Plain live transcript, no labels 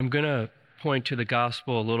I'm going to point to the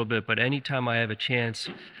gospel a little bit, but anytime I have a chance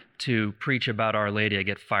to preach about Our Lady, I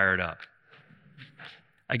get fired up.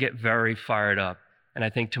 I get very fired up. And I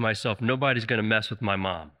think to myself, nobody's going to mess with my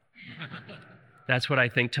mom. That's what I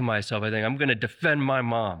think to myself. I think I'm going to defend my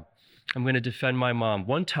mom. I'm going to defend my mom.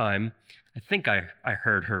 One time, I think I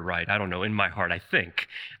heard her right. I don't know, in my heart, I think.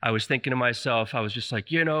 I was thinking to myself, I was just like,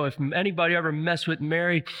 if anybody ever messed with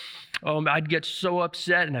Mary, I'd get so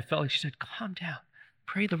upset. And I felt like she said, calm down,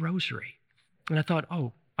 pray the rosary. And I thought,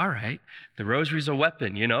 oh, all right, the rosary's a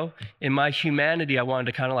weapon, In my humanity, I wanted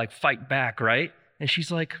to kind of like fight back, right? And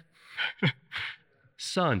she's like,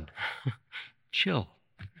 son, chill,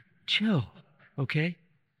 okay?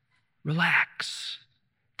 Relax,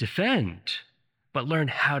 defend, but learn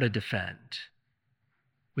how to defend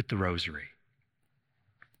with the rosary.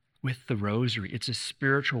 With the rosary, it's a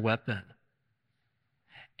spiritual weapon.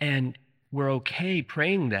 And we're okay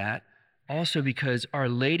praying that also because Our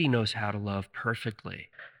Lady knows how to love perfectly.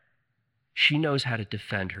 She knows how to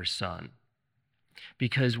defend her son.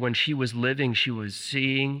 Because when she was living, she was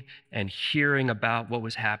seeing and hearing about what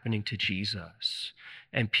was happening to Jesus.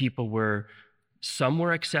 And some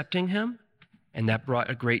were accepting him, and that brought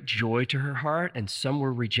a great joy to her heart, and some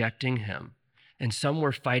were rejecting him. And some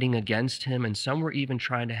were fighting against him, and some were even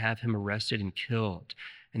trying to have him arrested and killed.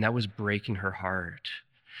 And that was breaking her heart.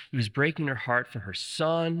 It was breaking her heart for her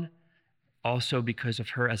son, also because of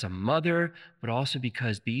her as a mother, but also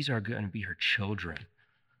because these are going to be her children.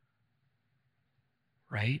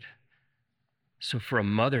 Right? So for a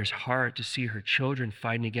mother's heart to see her children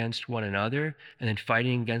fighting against one another and then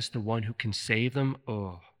fighting against the one who can save them,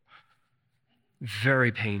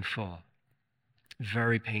 very painful.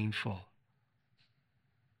 Very painful.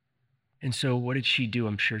 And so what did she do?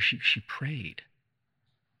 I'm sure she prayed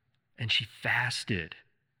and she fasted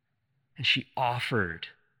and she offered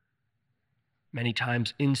many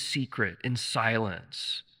times in secret, in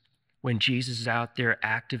silence, when Jesus is out there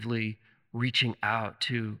actively reaching out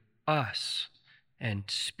to us and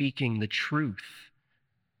speaking the truth,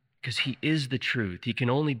 because he is the truth. He can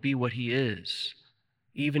only be what he is,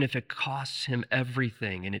 even if it costs him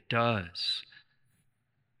everything, and it does.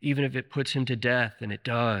 Even if it puts him to death, and it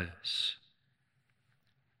does.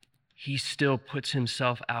 He still puts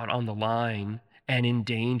himself out on the line and in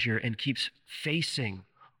danger and keeps facing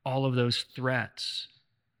all of those threats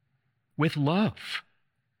with love,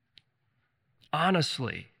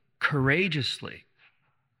 honestly, courageously.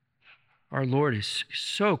 Our Lord is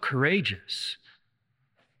so courageous.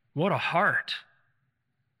 What a heart.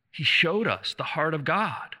 He showed us the heart of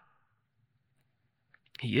God.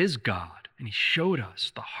 He is God, and he showed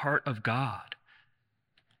us the heart of God,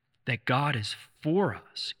 that God is for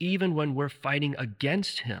us, even when we're fighting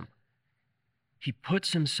against him. He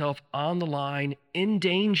puts himself on the line in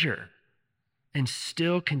danger and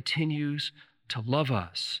still continues to love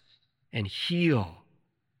us and heal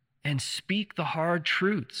and speak the hard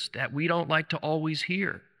truths that we don't like to always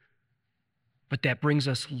hear, but that brings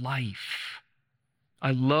us life. I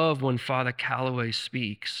love when Father Calloway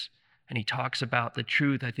speaks and he talks about the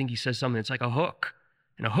truth. I think he says something that's like a hook,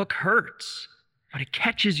 and a hook hurts, but it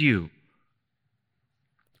catches you.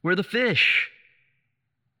 We're the fish.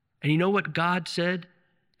 And you know what God said?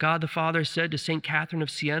 God the Father said to St. Catherine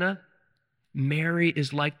of Siena? Mary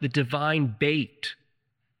is like the divine bait.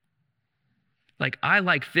 Like, I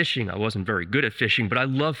like fishing. I wasn't very good at fishing, but I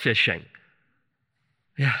love fishing.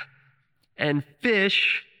 Yeah. And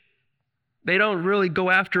fish, they don't really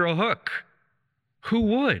go after a hook. Who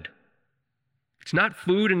would? It's not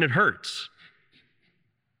food and it hurts.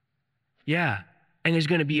 Yeah. And there's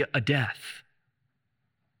going to be a death.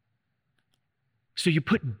 So you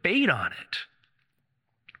put bait on it.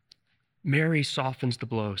 Mary softens the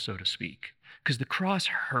blow, so to speak, because the cross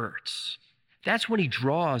hurts. That's when he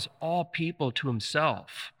draws all people to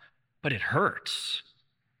himself, but it hurts.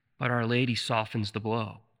 But Our Lady softens the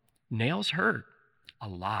blow. Nails hurt a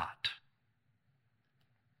lot.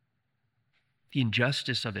 The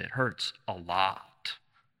injustice of it hurts a lot.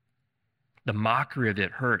 The mockery of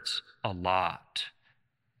it hurts a lot.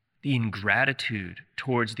 The ingratitude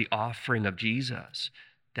towards the offering of Jesus,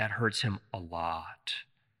 that hurts him a lot.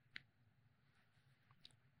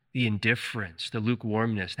 The indifference, the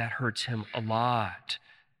lukewarmness, that hurts him a lot.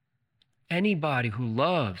 Anybody who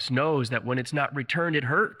loves knows that when it's not returned, it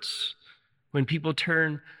hurts. When people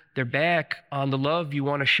turn their back on the love you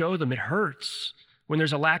want to show them, it hurts. When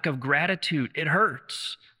there's a lack of gratitude, it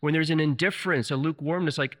hurts. When there's an indifference, a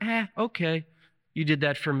lukewarmness, like, okay, you did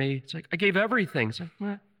that for me. It's like, I gave everything. It's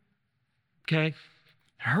like, okay. It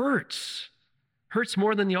hurts. Hurts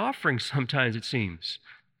more than the offering sometimes, it seems.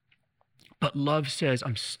 But love says,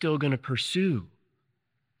 I'm still going to pursue.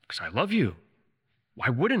 Because I love you. Why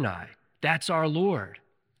wouldn't I? That's our Lord.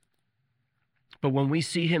 But when we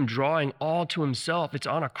see him drawing all to himself, it's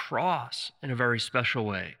on a cross in a very special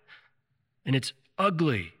way. And it's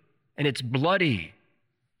ugly, and it's bloody.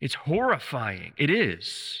 It's horrifying. It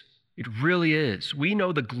is. It really is. We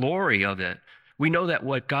know the glory of it. We know that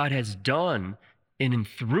what God has done in and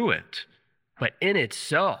through it. But in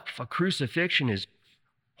itself, a crucifixion is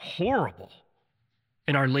horrible.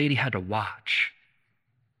 And Our Lady had to watch.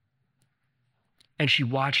 And she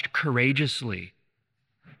watched courageously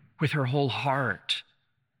with her whole heart.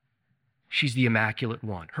 She's the Immaculate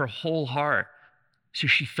One, her whole heart. So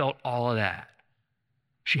she felt all of that.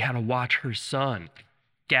 She had to watch her son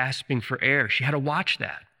gasping for air. She had to watch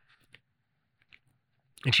that.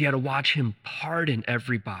 And she had to watch him pardon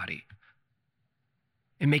everybody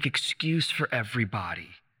and make excuse for everybody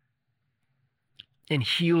and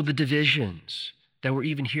heal the divisions that we're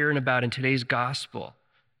even hearing about in today's gospel.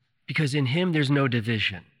 Because in him, there's no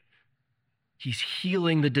division. He's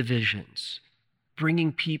healing the divisions,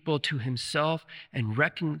 bringing people to himself and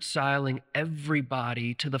reconciling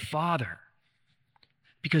everybody to the Father.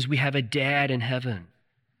 Because we have a dad in heaven.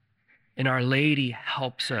 And Our Lady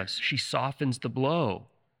helps us. She softens the blow.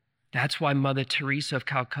 That's why Mother Teresa of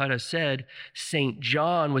Calcutta said St.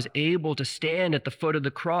 John was able to stand at the foot of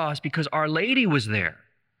the cross because Our Lady was there.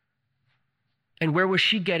 And where was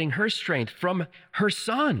she getting her strength? From her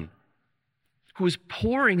son, who was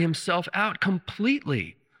pouring himself out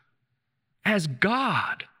completely as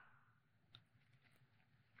God.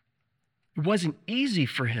 It wasn't easy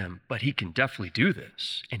for him, but he can definitely do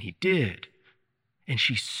this. And he did. And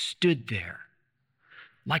she stood there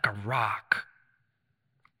like a rock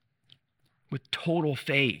with total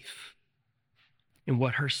faith in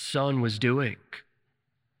what her son was doing.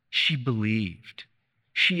 She believed.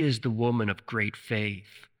 She is the woman of great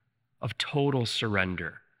faith, of total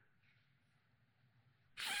surrender,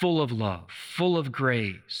 full of love, full of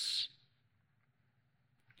grace.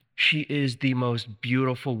 She is the most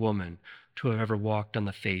beautiful woman to have ever walked on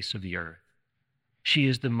the face of the earth. She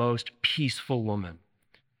is the most peaceful woman.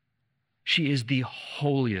 She is the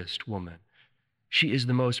holiest woman. She is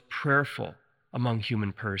the most prayerful among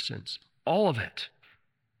human persons. All of it.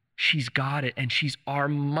 She's got it, and she's our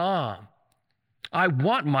mom. I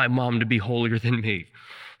want my mom to be holier than me.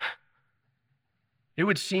 It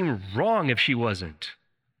would seem wrong if she wasn't.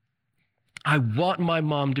 I want my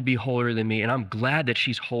mom to be holier than me, and I'm glad that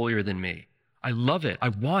she's holier than me. I love it. I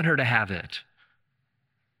want her to have it.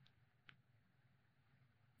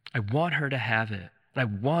 I want her to have it, and I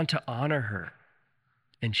want to honor her.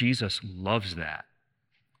 And Jesus loves that.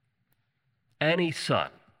 Any son,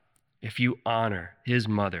 if you honor his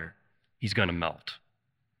mother, he's going to melt.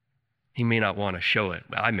 He may not want to show it.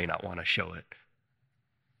 I may not want to show it.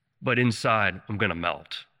 But inside, I'm going to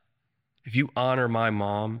melt. If you honor my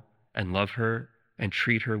mom and love her and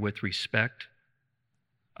treat her with respect,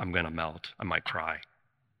 I'm going to melt. I might cry.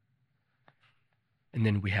 And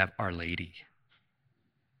then we have Our Lady.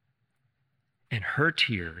 And her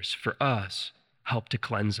tears for us help to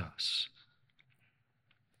cleanse us.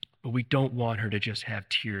 But we don't want her to just have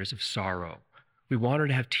tears of sorrow. We want her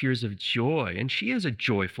to have tears of joy. And she is a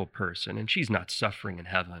joyful person, and she's not suffering in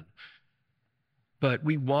heaven. But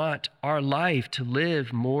we want our life to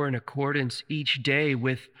live more in accordance each day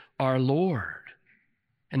with our Lord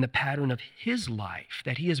and the pattern of his life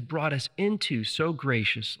that he has brought us into so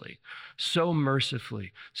graciously, so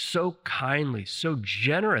mercifully, so kindly, so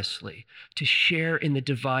generously to share in the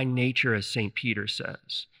divine nature, as St. Peter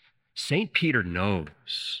says. St. Peter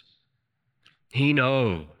knows. He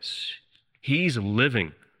knows. He's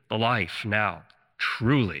living the life now,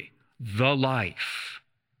 truly, the life.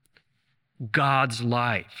 God's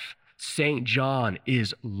life. St. John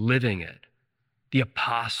is living it. The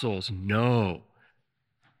apostles know.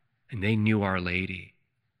 And they knew Our Lady.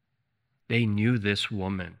 They knew this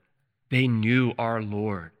woman. They knew our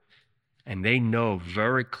Lord. And they know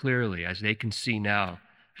very clearly, as they can see now,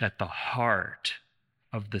 that the heart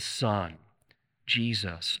of the Son,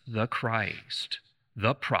 Jesus, the Christ,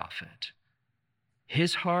 the prophet,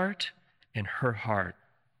 his heart and her heart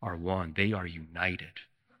are one. They are united.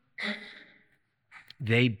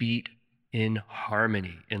 They beat in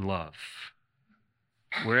harmony, in love.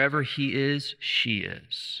 Wherever he is, she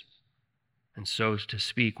is. And so to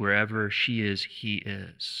speak, wherever she is, he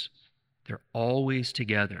is. They're always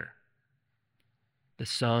together, the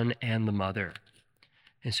Son and the Mother.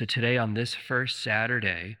 And so today, on this first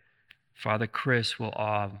Saturday, Father Chris will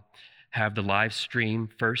have the live stream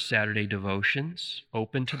First Saturday devotions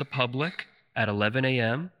open to the public at 11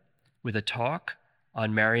 a.m. with a talk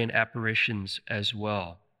on Marian apparitions as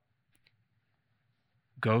well.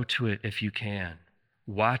 Go to it if you can.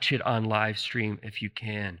 Watch it on live stream if you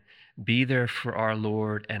can. Be there for our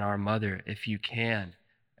Lord and our Mother if you can.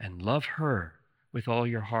 And love her with all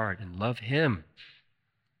your heart and love him.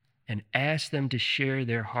 And ask them to share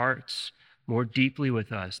their hearts more deeply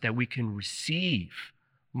with us, that we can receive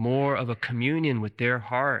more of a communion with their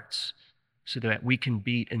hearts so that we can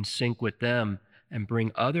be in sync with them and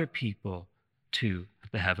bring other people to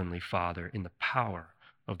the Heavenly Father in the power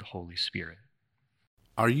of the Holy Spirit.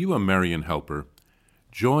 Are you a Marian helper?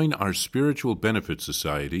 Join our Spiritual Benefit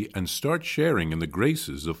Society and start sharing in the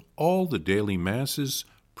graces of all the daily masses,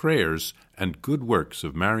 prayers, and good works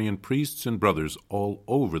of Marian priests and brothers all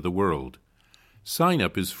over the world. Sign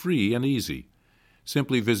up is free and easy.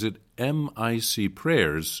 Simply visit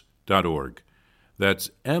micprayers.org. That's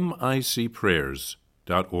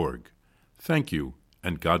micprayers.org. Thank you,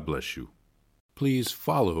 and God bless you. Please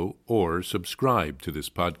follow or subscribe to this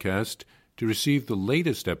podcast to receive the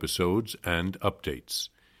latest episodes and updates.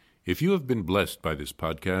 If you have been blessed by this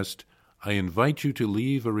podcast, I invite you to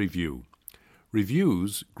leave a review.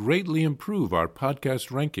 Reviews greatly improve our podcast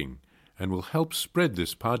ranking and will help spread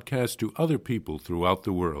this podcast to other people throughout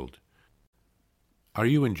the world. Are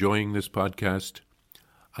you enjoying this podcast?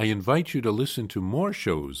 I invite you to listen to more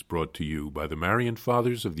shows brought to you by the Marian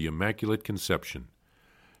Fathers of the Immaculate Conception.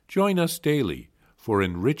 Join us daily for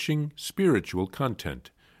enriching spiritual content,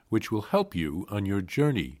 which will help you on your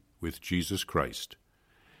journey with Jesus Christ.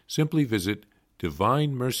 Simply visit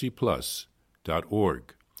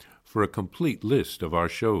DivineMercyPlus.org for a complete list of our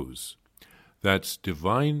shows. That's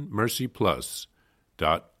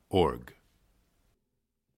DivineMercyPlus.org.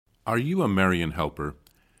 Are you a Marian helper?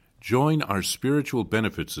 Join our Spiritual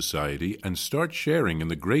Benefit Society and start sharing in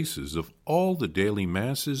the graces of all the daily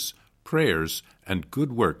masses, prayers, and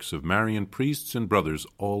good works of Marian priests and brothers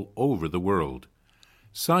all over the world.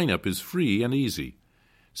 Sign up is free and easy.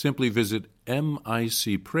 Simply visit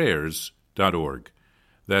micprayers.org.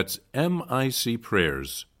 That's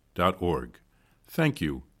micprayers.org. Thank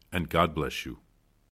you, and God bless you.